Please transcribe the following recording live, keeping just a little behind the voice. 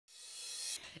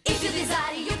If you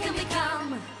desire, you can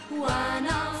become one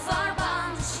of our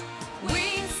bunch.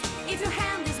 Winx, if your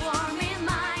hand is warm in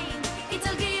mine,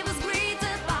 it'll give us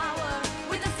greater power.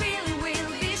 With a feeling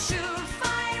we'll be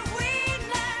surefire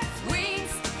winners. Winx,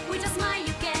 with a smile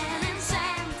you can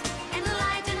enchant and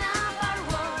lighten up our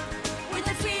world. With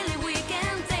a feeling we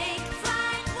can take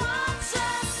flight. Watch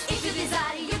us. If you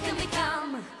desire, you can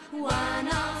become one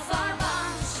of our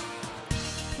bunch.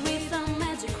 With a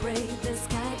magic ray, the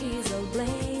sky is all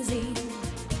blazing.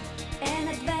 An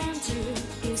adventure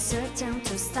is certain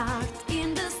to start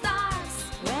in the stars.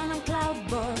 When I'm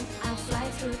cloudborn, I'll fly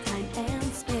through time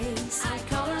and space. I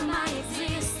color my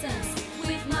existence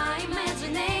with my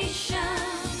imagination.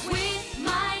 With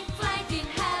my flight in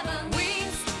heaven.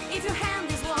 Winx, if your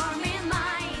hand is warm in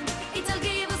mine, it'll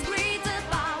give us greater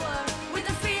power. With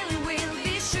a feeling we'll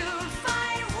be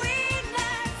surefire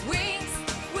winners. Winx,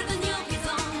 we're the new kids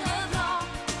on the block,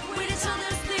 with each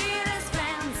other's dearest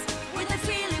friends. With a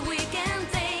feeling we can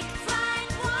take flight.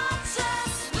 Watch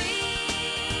us. Winx,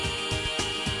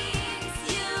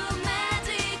 you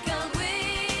magical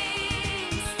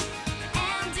wings,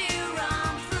 and you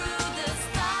run through the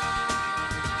stars.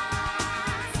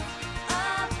 A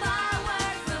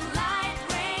powerful light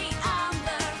ray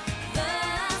under the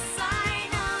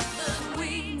sign of the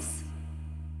wings.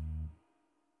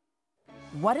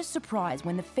 What a surprise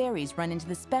when the fairies run into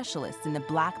the specialists in the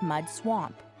black mud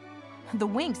swamp. The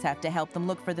Winx have to help them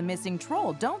look for the missing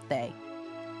troll, don't they?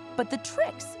 But the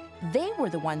Tricks, they were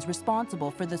the ones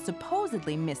responsible for the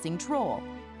supposedly missing troll.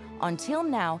 Until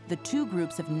now, the two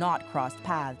groups have not crossed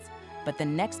paths, but the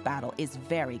next battle is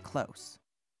very close.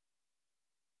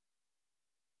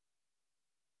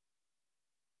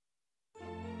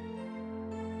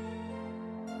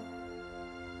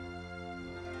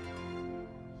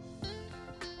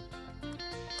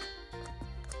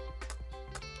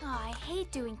 Oh, I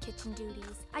hate doing kitchen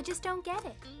duties. I just don't get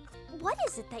it. What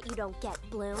is it that you don't get,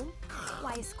 Bloom?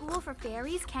 Why a school for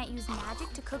fairies can't use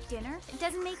magic to cook dinner? It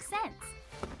doesn't make sense.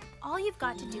 All you've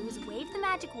got to do is wave the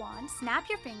magic wand, snap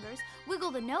your fingers,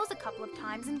 wiggle the nose a couple of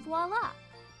times, and voila!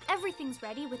 Everything's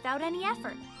ready without any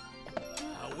effort.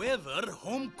 However,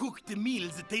 home-cooked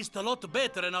meals taste a lot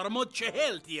better and are much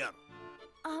healthier.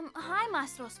 Hi,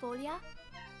 Maestro Sfolia.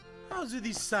 How's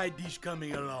this side dish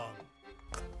coming along?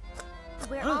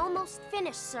 We're almost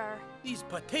finished, sir. These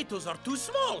potatoes are too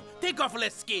small. Take off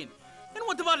less skin. And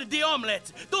what about the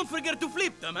omelets? Don't forget to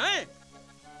flip them, eh?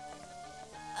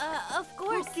 Of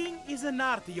course. Cooking is an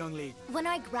art, young lady. When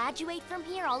I graduate from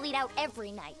here, I'll eat out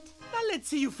every night. Now let's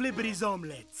see you flip these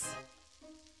omelets.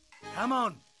 Come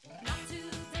on. Not today,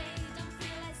 don't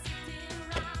feel like sitting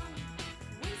around.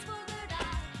 Wings for the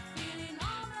dark, feeling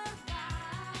all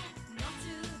around. Not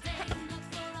today, not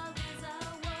for all this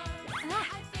world. I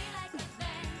feel like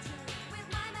adventure with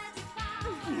my magic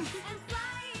power and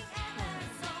flying ever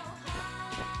so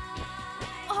high.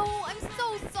 Oh, I'm so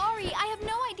sorry. I have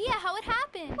no idea how it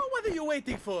happened. Well, what are you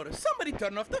waiting for? Somebody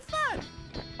turn off the fan.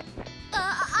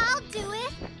 I'll do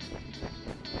it.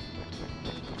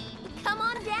 Come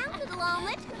on down, little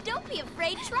omelet. Don't be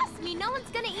afraid. Trust me, no one's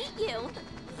gonna eat you.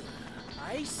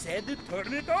 I said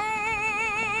turn it off!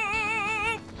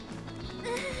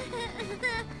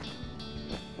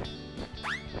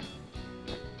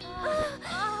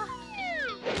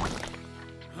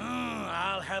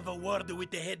 I'll have a word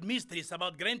with the head mistress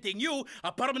about granting you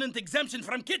a permanent exemption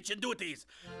from kitchen duties.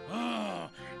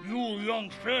 You young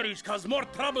fairies cause more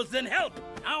troubles than help.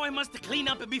 Now I must clean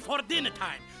up before dinner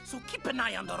time, so keep an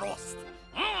eye on the roast.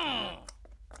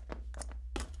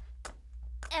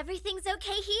 Everything's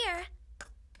okay here.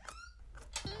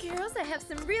 Girls, I have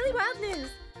some really wild news.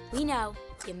 We know.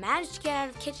 You managed to get out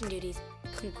of kitchen duties.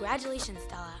 Congratulations,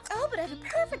 Stella. Oh, but I have a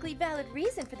perfectly valid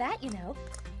reason for that, you know.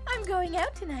 I'm going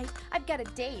out tonight. I've got a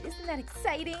date. Isn't that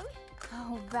exciting?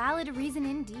 Oh, valid reason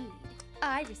indeed.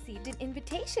 I received an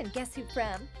invitation. Guess who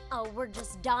from? Oh, we're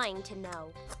just dying to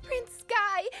know. Prince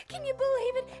Sky. Can you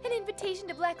believe it? An invitation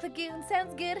to Black Lagoon.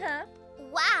 Sounds good, huh?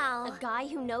 Wow. A guy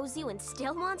who knows you and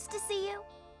still wants to see you?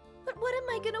 But what am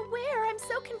I gonna wear? I'm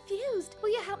so confused. Will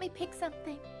you help me pick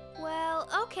something? Well,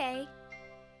 okay.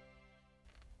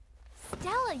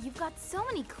 Stella, you've got so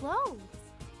many clothes.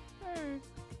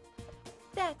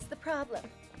 That's the problem.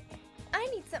 I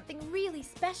need something really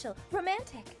special,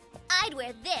 romantic. I'd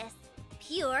wear this.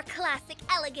 Pure classic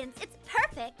elegance. It's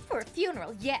perfect. For a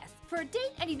funeral, yes. For a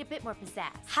date, I need a bit more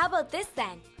pizzazz. How about this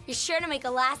then? You're sure to make a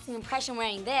lasting impression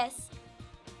wearing this.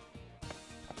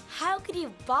 How could you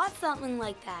have bought something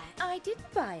like that? I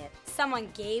didn't buy it. Someone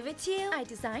gave it to you? I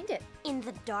designed it. In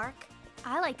the dark.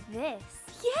 I like this.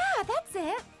 Yeah, that's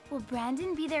it. Will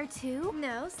Brandon be there too?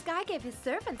 No, Sky gave his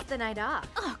servants the night off.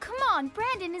 Oh, come on.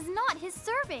 Brandon is not his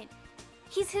servant.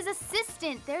 He's his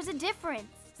assistant. There's a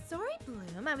difference. Sorry,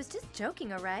 Bloom. I was just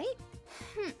joking, all right?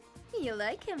 You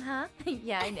like him, huh?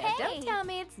 Yeah, I know. Don't Hey. tell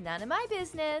me. It's none of my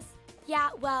business. Yeah,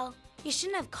 well, you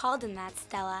shouldn't have called him that,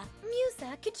 Stella.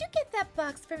 Musa, could you get that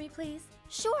box for me, please?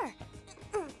 Sure.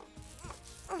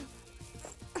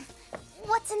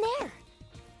 What's in there?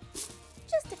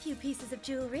 Just a few pieces of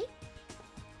jewelry.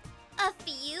 A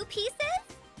few pieces?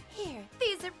 Here,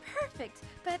 these are perfect,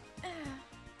 but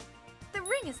the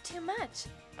ring is too much.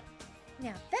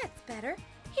 Now that's better.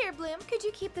 Here, Bloom, could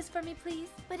you keep this for me, please?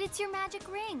 But it's your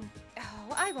magic ring.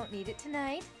 Oh, I won't need it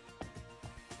tonight.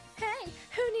 Hey,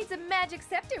 who needs a magic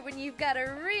scepter when you've got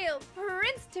a real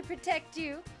prince to protect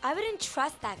you? I wouldn't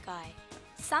trust that guy.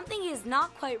 Something is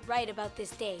not quite right about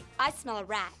this date. I smell a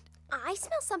rat. I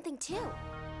smell something too.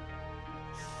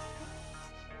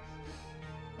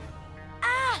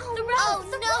 Ah, the rose!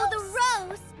 Oh no, the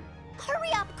rose!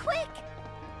 Hurry up, quick!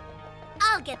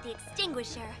 I'll get the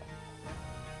extinguisher.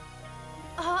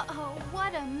 Uh-oh,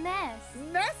 what a mess.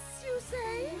 Mess, you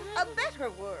say? A better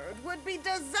word would be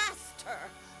disaster,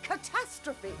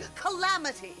 catastrophe,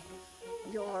 calamity.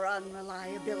 Your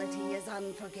unreliability is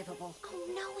unforgivable. Oh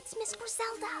no, it's Miss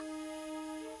Griselda.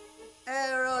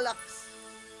 Aerolux.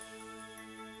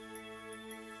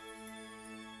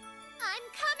 I'm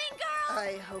coming, girl!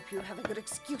 I hope you have a good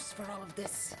excuse for all of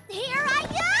this. Here I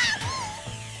am!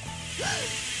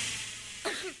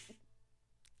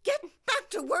 Get back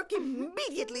to work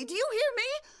immediately, do you hear me?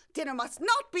 Dinner must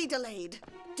not be delayed.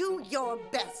 Do your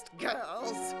best,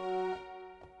 girls.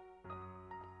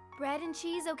 Bread and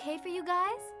cheese okay for you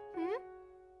guys?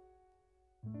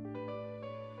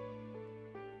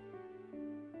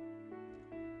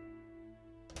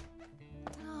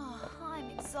 Oh,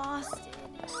 I'm exhausted.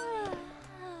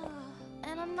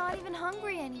 And I'm not even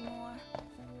hungry anymore.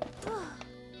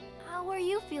 How are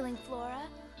you feeling, Flora?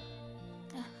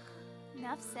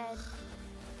 Enough said.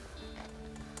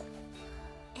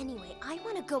 Anyway, I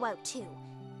want to go out too.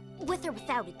 With or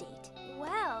without a date.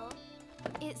 Well,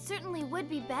 it certainly would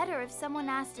be better if someone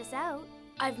asked us out.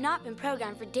 I've not been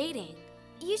programmed for dating.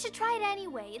 You should try it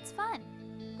anyway. It's fun.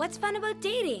 What's fun about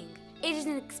dating? It is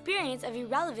an experience of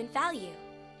irrelevant value.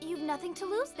 You've nothing to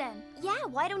lose then. Yeah,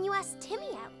 why don't you ask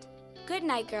Timmy out? Good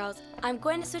night, girls. I'm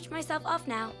going to switch myself off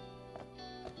now.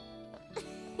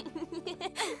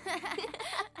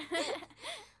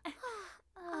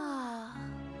 Ah.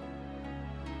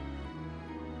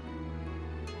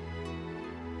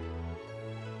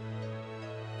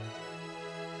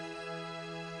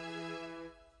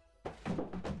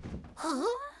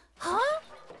 Huh?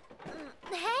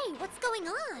 Hey, what's going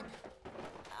on?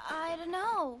 I don't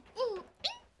know.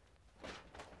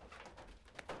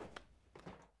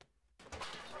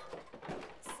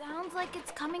 Sounds like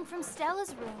it's coming from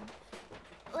Stella's room.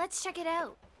 Let's check it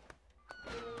out.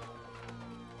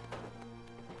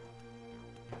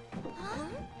 Huh?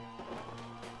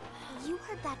 You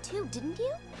heard that too, didn't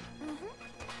you?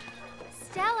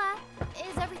 Stella,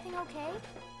 is everything okay?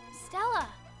 Stella.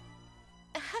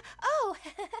 Oh,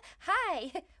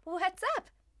 hi. What's up?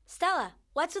 Stella,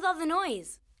 what's with all the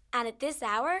noise? And at this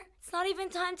hour, it's not even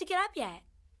time to get up yet.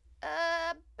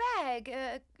 Bag,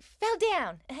 fell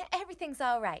down. Everything's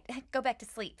all right. Go back to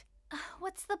sleep.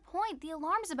 What's the point? The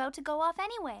alarm's about to go off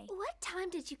anyway. What time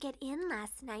did you get in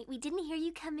last night? We didn't hear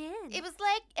you come in. It was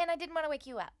late, and I didn't want to wake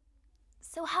you up.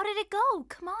 So how did it go?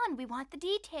 Come on, we want the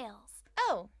details.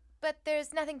 Oh, but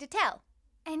there's nothing to tell.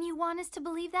 And you want us to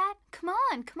believe that? Come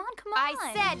on, come on, come on.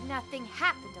 I said nothing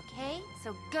happened, okay?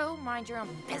 So go mind your own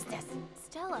business.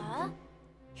 Stella.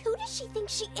 Who does she think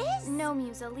she is? No,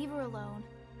 Musa, leave her alone.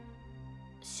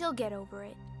 She'll get over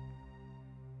it.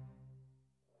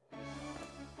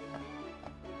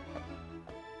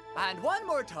 And one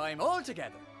more time, all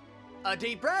together. A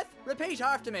deep breath, repeat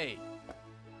after me.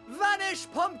 Vanish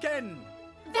pumpkin!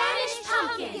 Vanish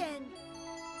pumpkin!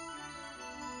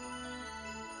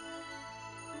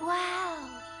 Wow,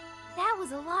 that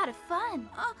was a lot of fun.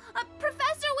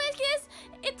 Professor Winx,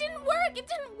 it didn't work, it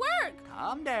didn't work.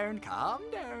 Calm down, calm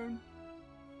down.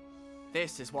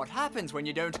 This is what happens when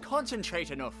you don't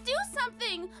concentrate enough. Do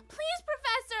something, please,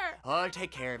 Professor. I'll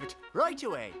take care of it right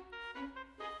away.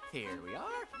 Here we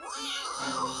are.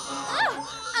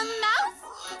 A mouse?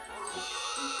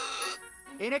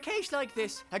 In a case like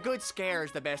this, a good scare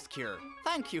is the best cure.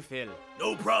 Thank you, Phil.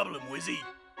 No problem, Wizzy.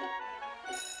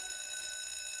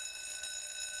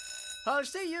 I'll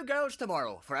see you girls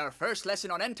tomorrow for our first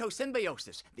lesson on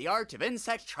entosymbiosis, the art of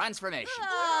insect transformation.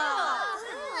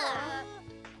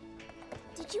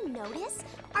 Did you notice?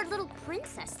 Our little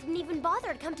princess didn't even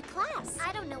bother to come to class.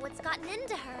 I don't know what's gotten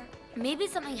into her. Maybe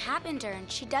something happened to her and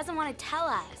she doesn't want to tell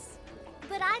us.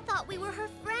 But I thought we were her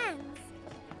friends.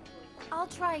 I'll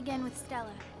try again with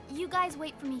Stella. You guys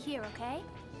wait for me here, okay?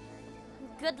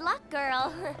 Good luck,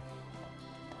 girl.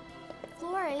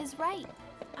 Flora is right.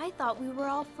 I thought we were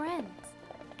all friends.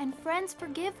 And friends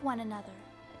forgive one another.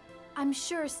 I'm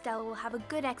sure Stella will have a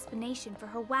good explanation for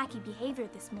her wacky behavior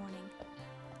this morning.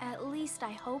 At least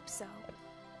I hope so.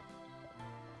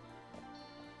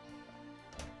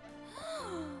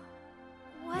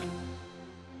 What?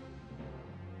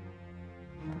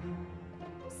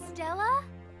 Stella?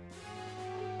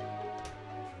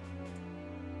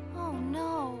 Oh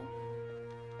no.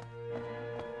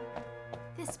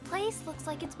 This place looks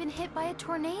like it's been hit by a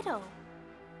tornado.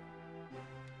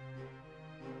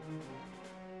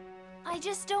 I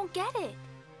just don't get it.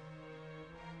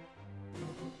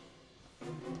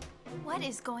 What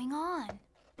is going on?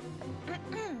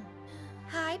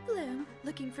 Hi, Bloom.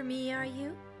 Looking for me, are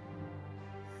you?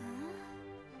 Huh?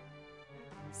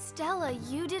 Stella,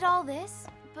 you did all this?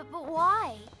 But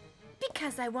why?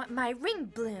 Because I want my ring,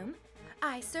 Bloom.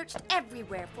 I searched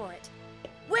everywhere for it.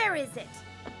 Where is it?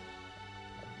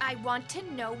 I want to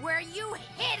know where you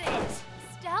hid it!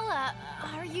 Stella,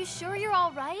 are you sure you're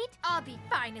all right? I'll be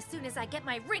fine as soon as I get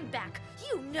my ring back.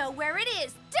 You know where it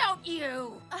is, don't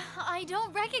you? I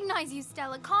don't recognize you,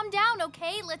 Stella. Calm down,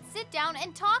 okay? Let's sit down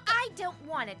and talk. I don't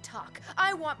want to talk.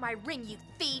 I want my ring, you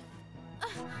thief.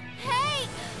 Hey!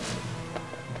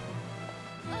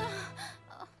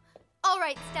 All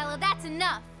right, Stella, that's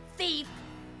enough. Thief!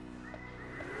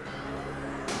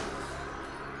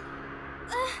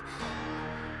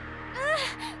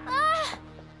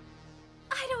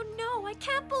 I don't know. I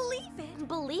can't believe it.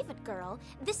 Believe it, girl.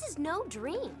 This is no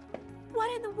dream.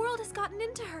 What in the world has gotten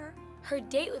into her? Her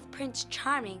date with Prince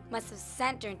Charming must have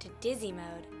sent her into dizzy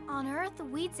mode. On Earth,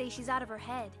 we'd say she's out of her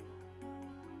head.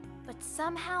 But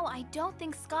somehow, I don't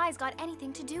think Sky's got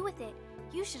anything to do with it.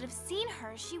 You should have seen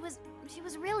her. She was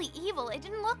really evil. It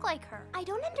didn't look like her. I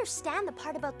don't understand the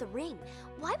part about the ring.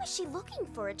 Why was she looking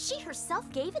for it? She herself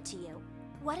gave it to you.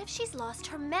 What if she's lost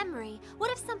her memory?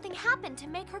 What if something happened to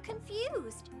make her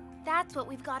confused? That's what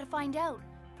we've got to find out.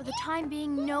 For the time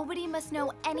being, nobody must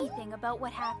know anything about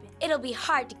what happened. It'll be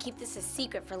hard to keep this a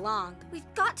secret for long.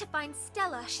 We've got to find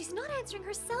Stella. She's not answering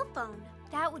her cell phone.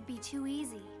 That would be too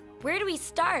easy. Where do we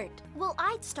start? Well,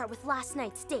 I'd start with last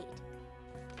night's date.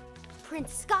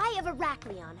 Prince Sky of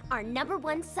Heraklion, our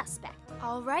 #1 suspect.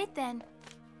 All right, then.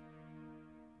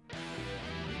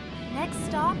 Next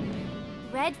stop,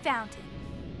 Red Fountain.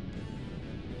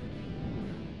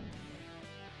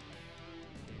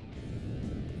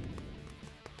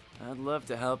 I'd love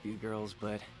to help you girls,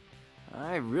 but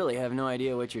I really have no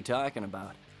idea what you're talking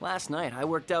about. Last night, I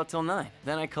worked out till 9,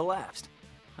 then I collapsed.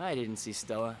 I didn't see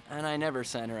Stella, and I never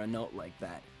sent her a note like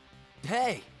that.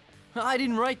 Hey! I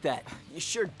didn't write that. You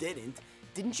sure didn't.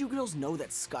 Didn't you girls know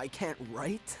that Sky can't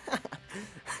write?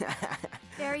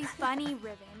 Very funny,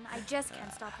 Ribbon. I just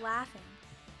can't stop laughing.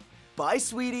 Bye,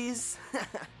 sweeties.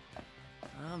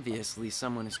 Obviously,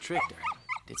 someone has tricked her.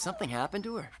 Did something happen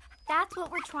to her? That's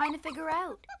what we're trying to figure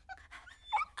out.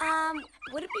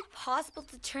 Would it be possible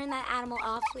to turn that animal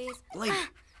off, please? Lady!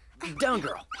 Down,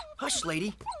 girl! Hush,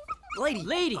 lady! Lady!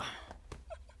 Lady!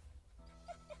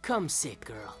 Come sit,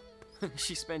 girl.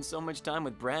 She spent so much time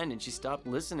with Brandon, she stopped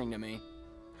listening to me.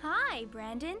 Hi,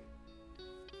 Brandon.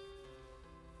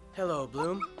 Hello,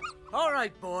 Bloom. All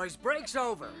right, boys, break's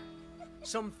over.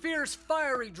 Some fierce,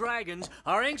 fiery dragons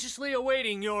are anxiously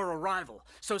awaiting your arrival,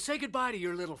 so say goodbye to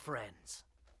your little friends.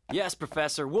 Yes,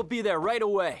 Professor, we'll be there right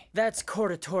away. That's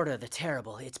Cortatorta the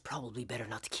Terrible. It's probably better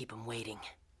not to keep him waiting.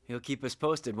 You'll keep us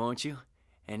posted, won't you?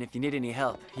 And if you need any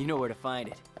help, you know where to find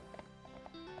it.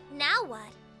 Now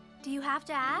what? Do you have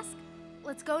to ask?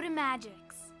 Let's go to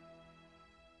Magic's.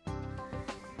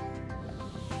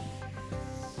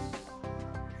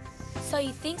 So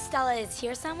you think Stella is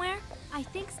here somewhere? I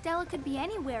think Stella could be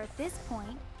anywhere at this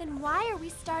point. Then why are we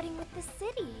starting with the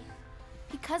city?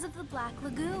 Because of the Black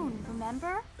Lagoon,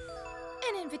 remember?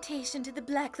 An invitation to the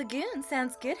Black Lagoon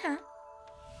sounds good, huh?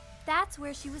 That's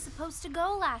where she was supposed to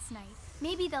go last night.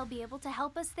 Maybe they'll be able to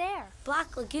help us there.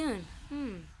 Black Lagoon.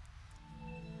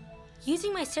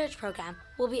 Using my search program,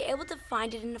 we'll be able to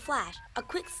find it in a flash. A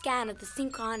quick scan of the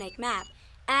synchronic map,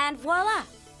 and voila!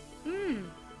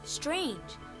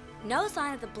 Strange. No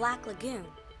sign of the Black Lagoon.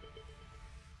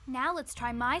 Now let's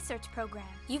try my search program.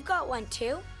 You've got one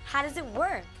too? How does it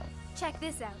work? Check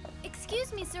this out.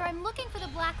 Excuse me, sir, I'm looking for the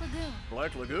Black Lagoon.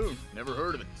 Black Lagoon? Never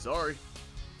heard of it. Sorry.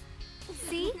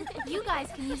 See? You guys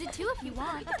can use it too if you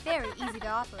want. Very easy to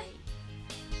operate.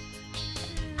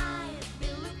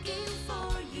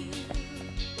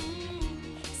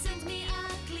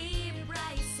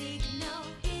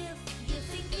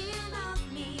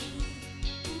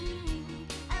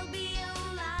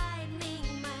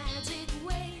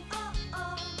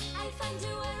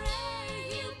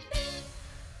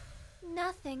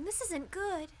 something. This isn't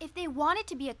good. If they want it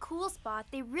to be a cool spot,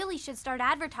 they really should start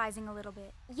advertising a little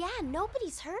bit. Yeah,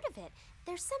 nobody's heard of it.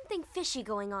 There's something fishy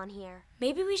going on here.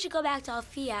 Maybe we should go back to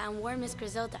Althea and warn Miss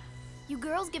Griselda. You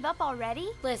girls give up already?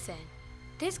 Listen,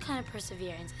 this kind of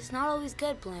perseverance is not always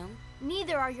good, Bloom.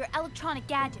 Neither are your electronic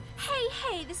gadgets.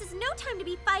 Hey, this is no time to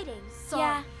be fighting. Sorry.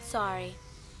 Yeah, sorry.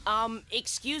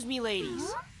 Excuse me,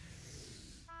 ladies.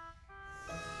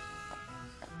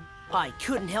 I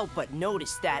couldn't help but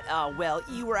notice that, well,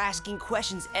 you were asking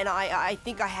questions, and I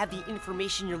think I have the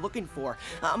information you're looking for.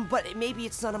 But maybe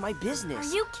it's none of my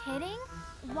business. Are you kidding?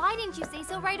 Why didn't you say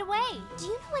so right away? Do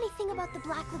you know anything about the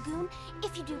Black Lagoon?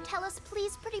 If you do, tell us,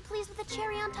 please, pretty please, with a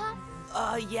cherry on top.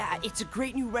 Yeah, it's a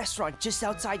great new restaurant just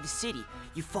outside the city.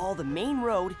 You follow the main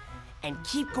road and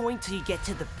keep going till you get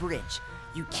to the bridge.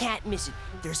 You can't miss it.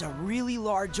 There's a really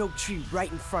large oak tree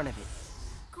right in front of it.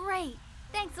 Great.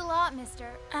 Thanks a lot,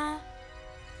 mister.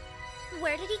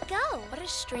 Where did he go? What a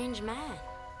strange man.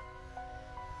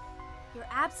 You're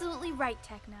absolutely right,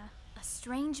 Tekna. A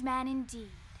strange man indeed.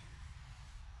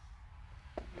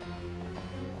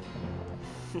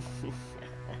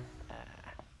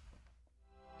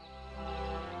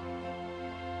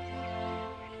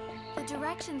 The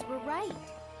directions were right.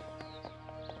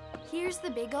 Here's the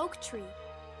big oak tree.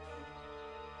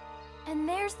 And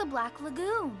there's the Black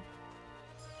Lagoon.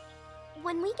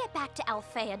 When we get back to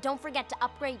Althea, don't forget to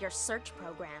upgrade your search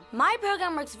program. My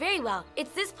program works very well.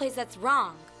 It's this place that's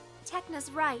wrong.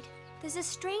 Tekna's right. There's a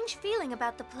strange feeling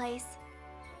about the place.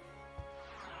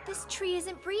 This tree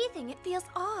isn't breathing. It feels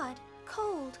odd,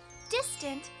 cold,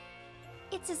 distant.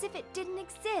 It's as if it didn't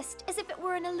exist, as if it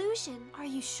were an illusion. Are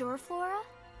you sure, Flora?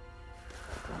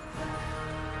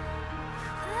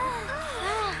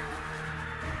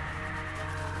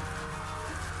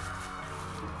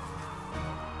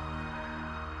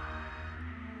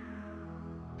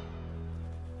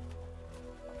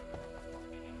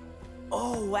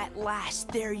 Oh, at last,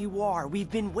 there you are. We've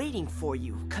been waiting for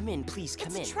you. Come in, please,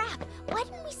 come in. It's a trap. Why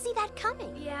didn't we see that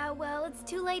coming? Yeah, well, it's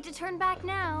too late to turn back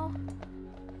now.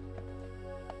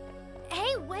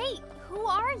 Hey, wait! Who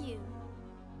are you?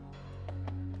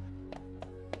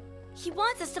 He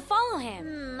wants us to follow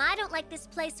him. I don't like this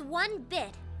place one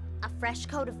bit. A fresh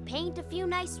coat of paint, a few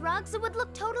nice rugs, it would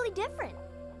look totally different.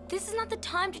 This is not the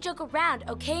time to joke around,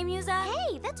 okay, Musa?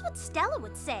 Hey, that's what Stella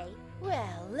would say.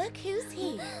 Well, look who's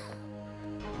here.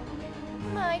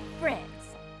 My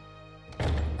friends.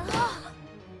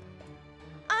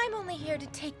 I'm only here to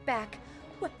take back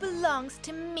what belongs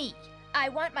to me. I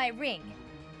want my ring.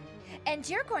 And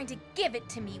you're going to give it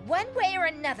to me one way or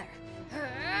another.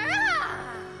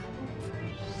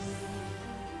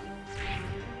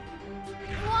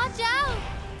 Watch out!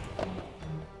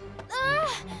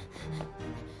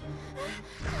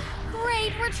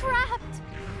 Great, we're trapped!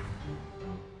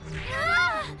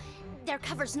 Their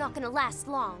cover's not gonna last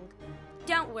long.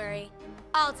 Don't worry.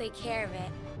 I'll take care of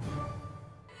it.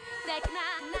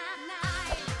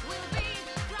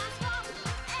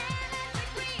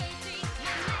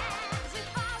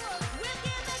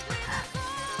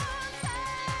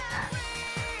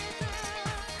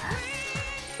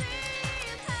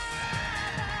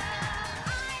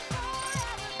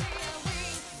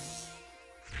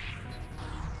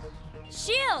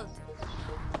 Shield!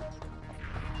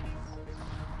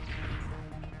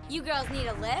 You girls need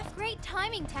a lift? Great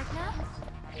timing, Tekna.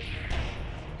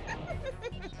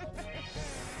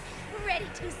 Ready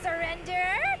to surrender?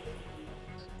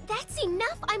 That's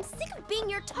enough! I'm sick of being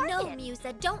your target! No,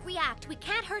 Musa, don't react. We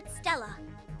can't hurt Stella.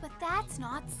 But that's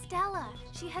not Stella.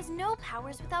 She has no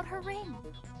powers without her ring.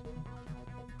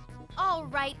 All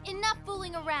right, enough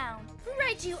fooling around.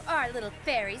 Right you are, little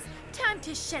fairies. Time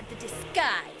to shed the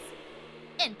disguise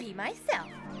and be myself.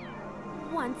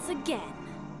 Once again.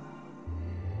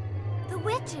 The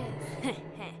witches.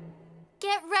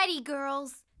 Get ready,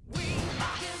 girls.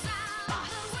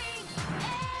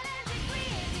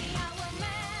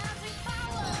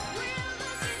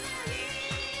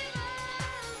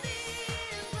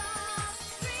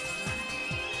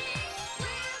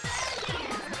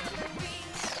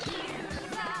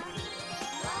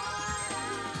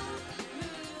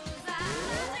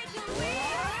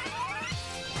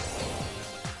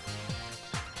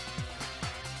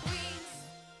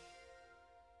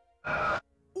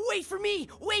 Wait for me!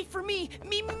 Wait for me!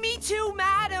 Me too,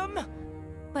 madam!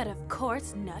 But of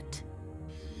course not.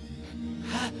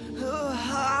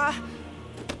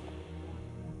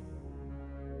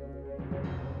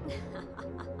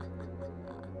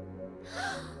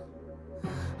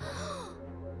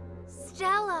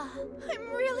 Stella! I'm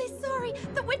really sorry.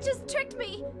 The witches tricked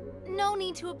me. No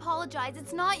need to apologize.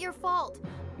 It's not your fault.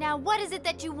 Now, what is it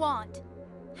that you want?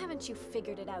 Haven't you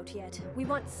figured it out yet? We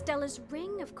want Stella's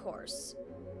ring, of course.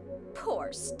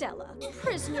 Poor Stella,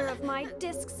 prisoner of my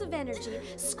discs of energy,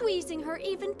 squeezing her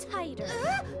even tighter.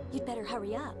 You'd better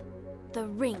hurry up. The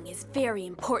ring is very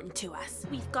important to us.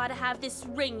 We've got to have this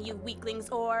ring, you weaklings,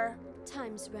 or...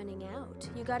 Time's running out.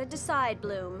 You gotta decide,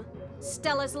 Bloom.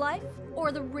 Stella's life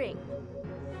or the ring?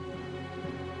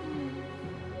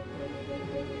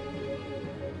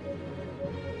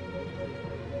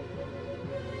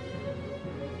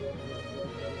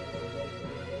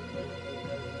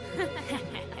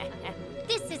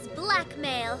 This is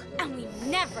blackmail. And we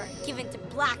never give in to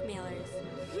blackmailers.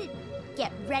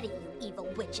 Get ready, you evil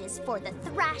witches, for the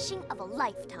thrashing of a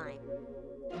lifetime.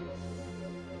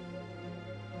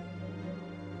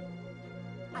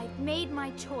 I've made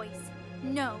my choice.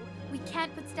 No, we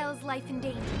can't put Stella's life in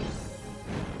danger.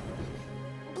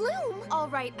 Bloom! All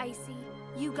right, Icy.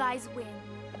 You guys win.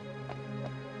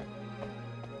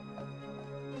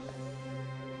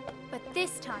 But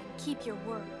this time, keep your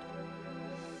word.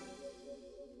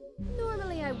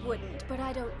 Normally I wouldn't, but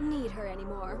I don't need her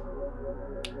anymore.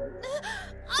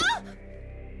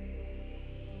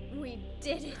 We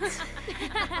did it.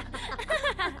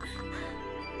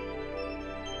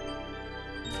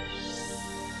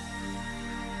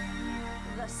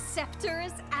 The scepter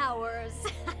is ours.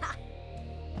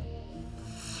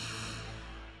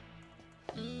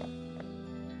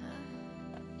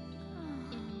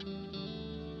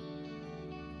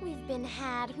 We've been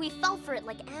had. We fell for it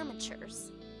like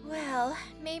amateurs. Well,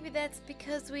 maybe that's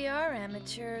because we are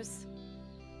amateurs.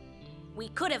 We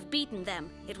could have beaten them.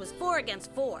 It was 4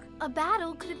 against 4. A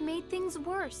battle could have made things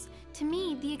worse. To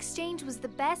me, the exchange was the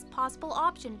best possible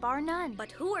option, bar none.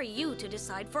 But who are you to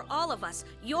decide for all of us?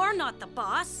 You're not the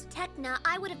boss. Techna,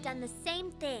 I would have done the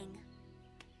same thing.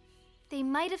 They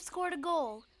might have scored a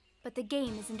goal, but the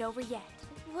game isn't over yet.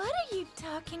 What are you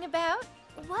talking about?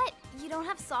 What? You don't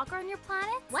have soccer on your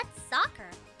planet? What's soccer?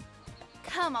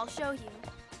 Come, I'll show you.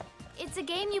 It's a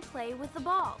game you play with the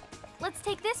ball. Let's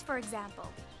take this, for example.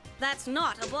 That's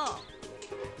not a ball.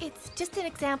 It's just an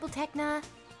example, Techna.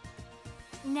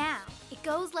 Now, it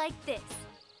goes like this.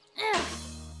 Ugh.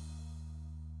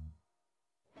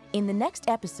 In the next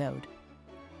episode,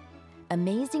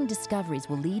 amazing discoveries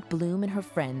will lead Bloom and her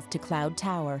friends to Cloud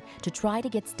Tower to try to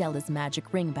get Stella's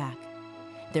magic ring back.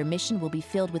 Their mission will be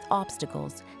filled with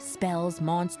obstacles, spells,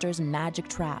 monsters, and magic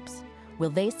traps. Will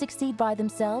they succeed by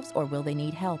themselves, or will they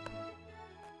need help?